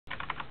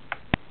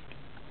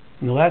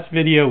In the last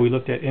video we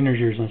looked at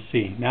integers in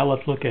C. Now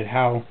let's look at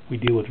how we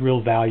deal with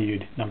real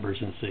valued numbers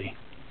in C.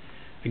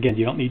 Again,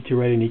 you don't need to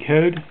write any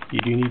code. You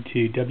do need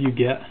to wget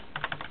the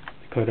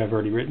code I've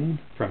already written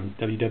from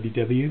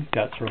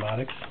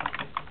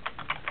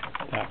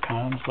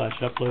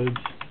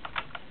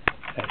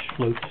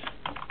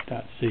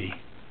www.surrobotics.com/uploads-floats.c.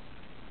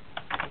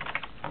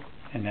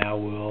 And now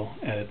we'll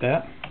edit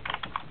that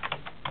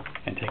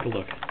and take a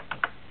look.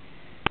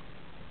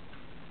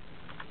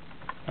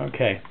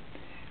 Okay.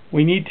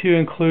 We need to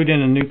include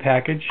in a new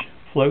package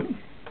float.h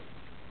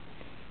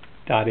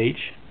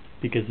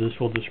because this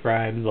will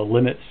describe the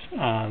limits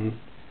on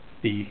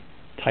the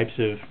types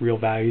of real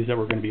values that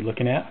we're going to be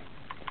looking at.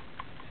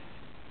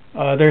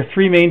 There are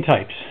three main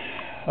types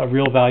of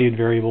real valued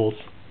variables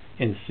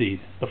in C: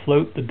 the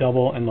float, the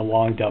double, and the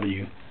long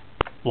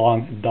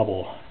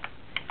double.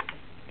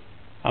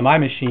 On my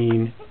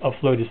machine, a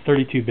float is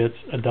 32 bits,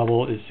 a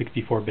double is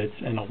 64 bits,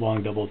 and a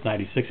long double is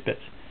 96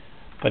 bits.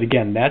 But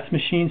again, that's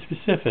machine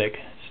specific,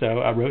 so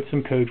I wrote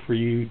some code for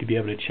you to be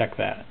able to check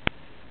that.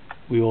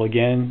 We will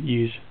again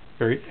use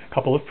a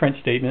couple of print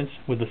statements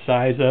with the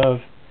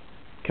sizeof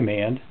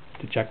command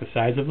to check the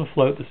size of the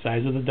float, the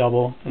size of the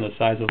double, and the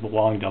size of the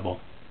long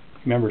double.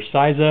 Remember,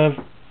 sizeof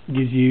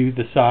gives you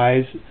the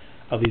size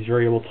of these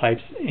variable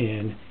types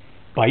in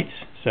bytes,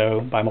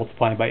 so by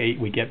multiplying by 8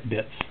 we get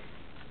bits.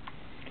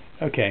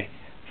 Okay,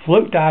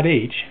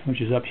 float.h, which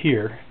is up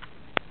here,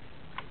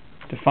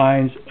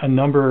 defines a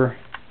number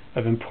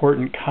of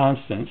important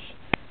constants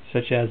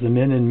such as the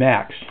min and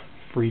max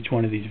for each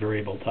one of these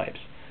variable types.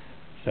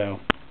 So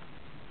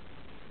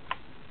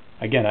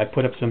again, I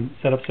set up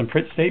some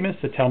print statements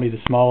to tell me the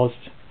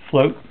smallest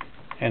float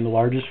and the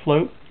largest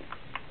float.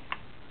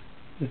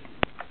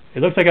 It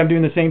looks like I'm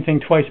doing the same thing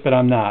twice, but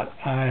I'm not.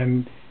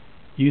 I'm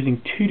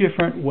using two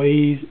different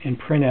ways in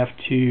printf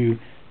to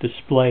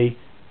display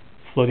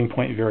floating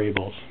point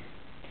variables.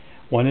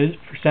 One is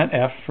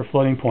 %f for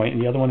floating point,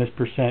 and the other one is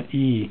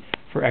 %e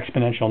for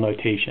exponential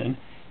notation.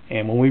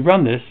 And when we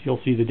run this,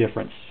 you'll see the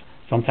difference.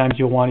 Sometimes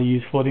you'll want to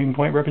use floating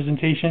point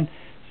representation.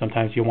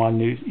 Sometimes you'll want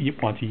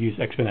to use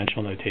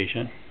exponential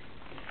notation.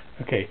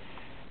 Okay,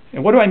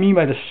 and what do I mean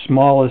by the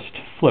smallest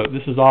float?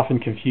 This is often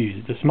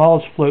confused. The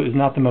smallest float is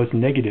not the most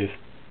negative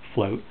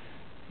float.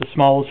 The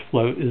smallest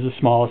float is the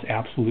smallest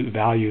absolute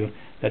value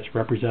that's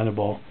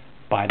representable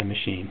by the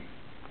machine.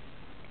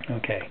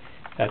 Okay,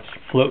 that's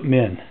float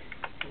min,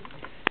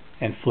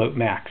 and float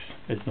max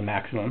is the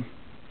maximum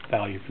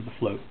value for the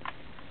float.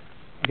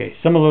 Okay,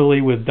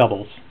 similarly with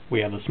doubles,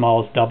 we have the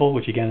smallest double,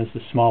 which again is the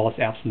smallest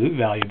absolute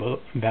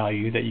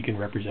value that you can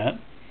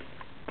represent,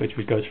 which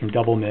goes from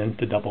double min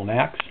to double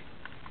max.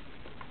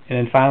 And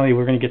then finally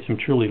we're going to get some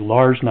truly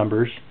large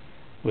numbers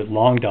with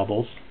long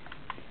doubles.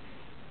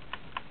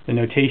 The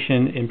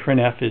notation in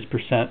printf is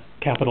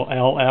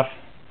 %LF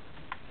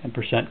and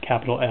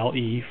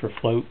 %LE for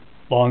float,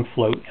 long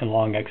float, and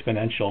long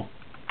exponential.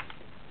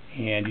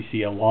 And you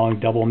see a long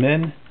double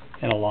min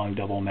and a long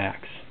double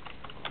max.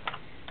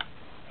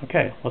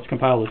 Okay, let's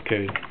compile this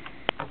code.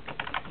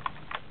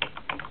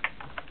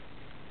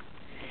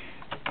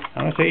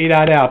 I'm going to say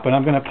a.out, but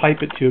I'm going to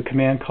pipe it to a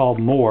command called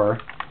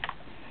more,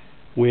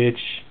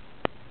 which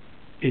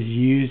is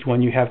used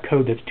when you have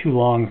code that's too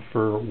long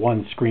for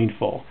one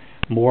screenful.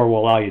 More will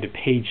allow you to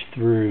page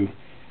through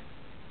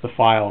the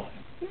file,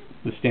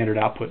 the standard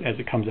output, as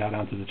it comes out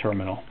onto the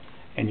terminal.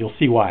 And you'll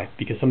see why,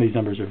 because some of these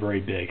numbers are very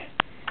big.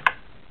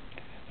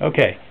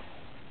 Okay.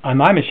 On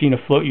my machine, a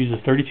float uses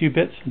 32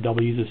 bits, a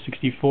double uses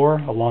 64,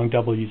 a long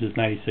double uses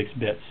 96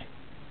 bits.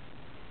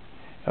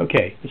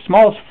 Okay, the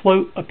smallest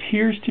float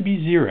appears to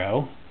be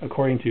 0,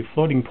 according to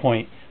floating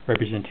point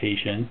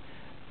representation,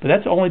 but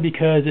that's only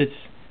because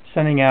it's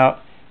sending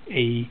out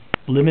a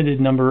limited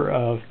number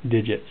of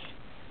digits.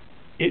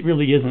 It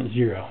really isn't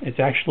 0. It's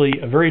actually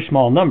a very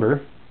small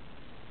number,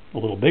 a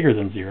little bigger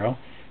than 0,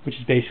 which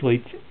is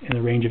basically in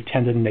the range of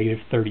 10 to the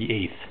negative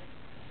 38th.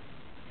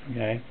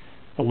 Okay,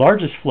 the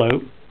largest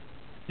float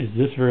is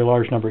this very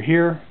large number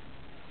here,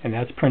 and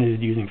that's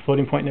printed using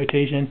floating point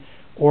notation,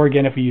 or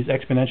again if we use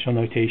exponential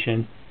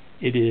notation,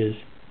 it is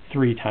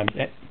 3 times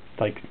 10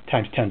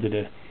 to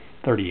the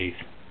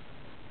 38th.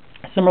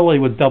 Similarly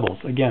with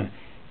doubles, again,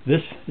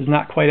 this is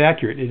not quite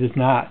accurate. It is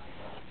not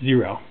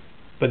 0,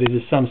 but it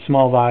is some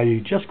small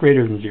value just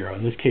greater than 0,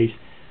 in this case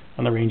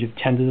on the range of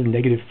 10 to the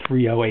negative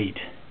 308.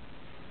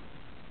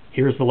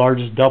 Here's the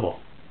largest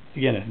double,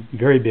 again a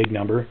very big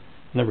number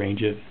in the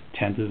range of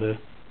 10 to the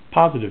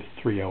positive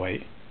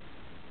 308.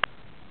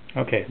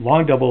 Okay,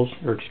 long doubles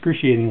are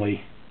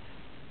excruciatingly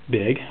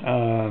big.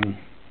 Again,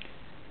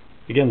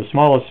 the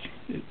smallest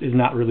is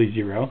not really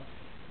 0,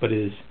 but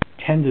is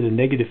 10 to the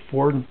negative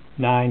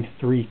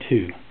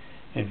 4932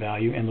 in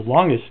value, and the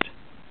largest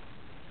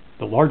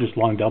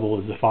long double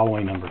is the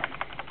following number.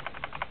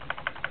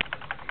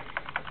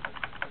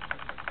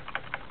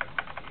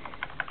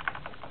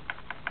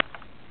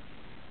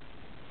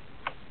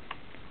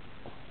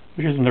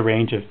 Which is in the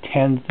range of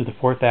 10 to the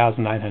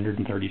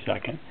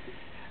 4,932nd.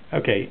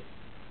 Okay,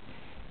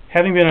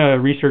 having been a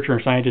researcher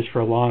and scientist for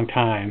a long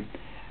time,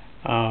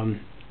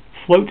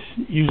 Floats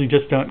usually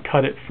just don't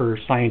cut it for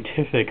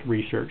scientific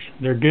research.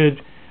 They're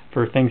good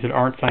for things that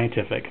aren't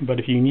scientific, but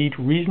if you need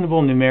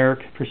reasonable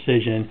numeric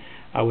precision,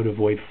 I would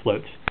avoid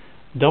floats.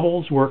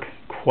 Doubles work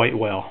quite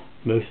well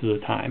most of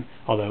the time,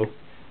 although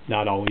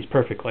not always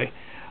perfectly.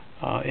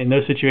 In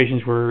those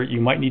situations where you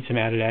might need some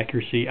added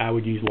accuracy, I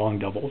would use long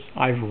doubles.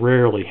 I've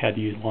rarely had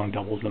to use long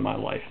doubles in my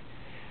life.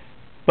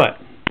 But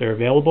they're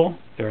available,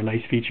 they're a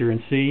nice feature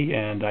in C,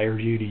 and I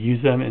urge you to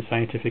use them in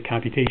scientific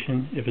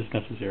computation if it's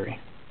necessary.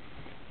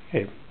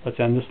 Okay, let's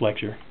end this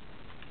lecture.